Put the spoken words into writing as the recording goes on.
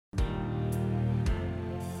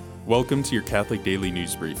Welcome to your Catholic Daily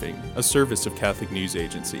News Briefing, a service of Catholic News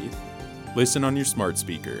Agency. Listen on your smart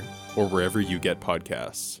speaker or wherever you get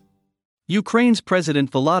podcasts. Ukraine's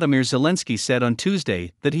President Volodymyr Zelensky said on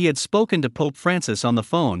Tuesday that he had spoken to Pope Francis on the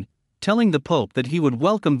phone, telling the Pope that he would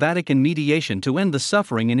welcome Vatican mediation to end the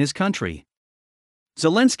suffering in his country.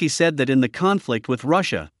 Zelensky said that in the conflict with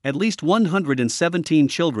Russia, at least 117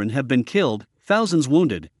 children have been killed, thousands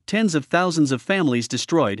wounded, tens of thousands of families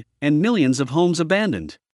destroyed, and millions of homes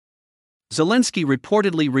abandoned. Zelensky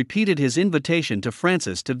reportedly repeated his invitation to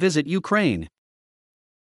Francis to visit Ukraine.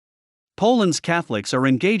 Poland's Catholics are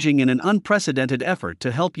engaging in an unprecedented effort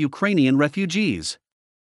to help Ukrainian refugees.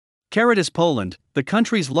 Caritas Poland, the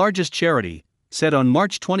country's largest charity, said on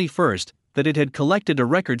March 21 that it had collected a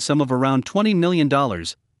record sum of around $20 million,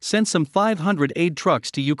 sent some 500 aid trucks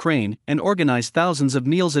to Ukraine, and organized thousands of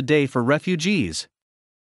meals a day for refugees.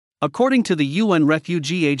 According to the UN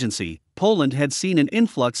Refugee Agency, Poland had seen an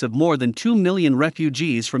influx of more than 2 million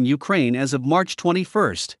refugees from Ukraine as of March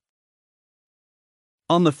 21.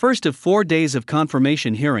 On the first of 4 days of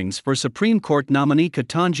confirmation hearings for Supreme Court nominee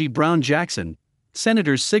Ketanji Brown Jackson,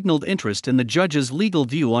 senators signaled interest in the judge's legal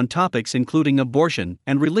view on topics including abortion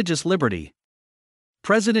and religious liberty.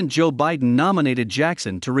 President Joe Biden nominated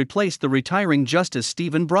Jackson to replace the retiring Justice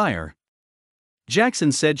Stephen Breyer.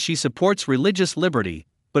 Jackson said she supports religious liberty,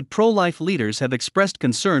 but pro-life leaders have expressed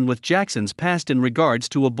concern with Jackson's past in regards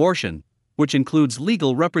to abortion, which includes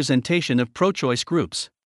legal representation of pro-choice groups.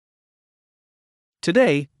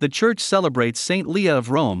 Today, the Church celebrates Saint Leah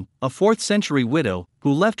of Rome, a 4th-century widow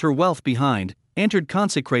who left her wealth behind, entered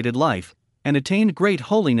consecrated life, and attained great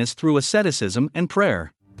holiness through asceticism and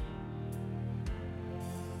prayer.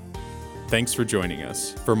 Thanks for joining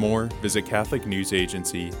us. For more, visit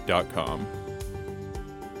CatholicNewsAgency.com.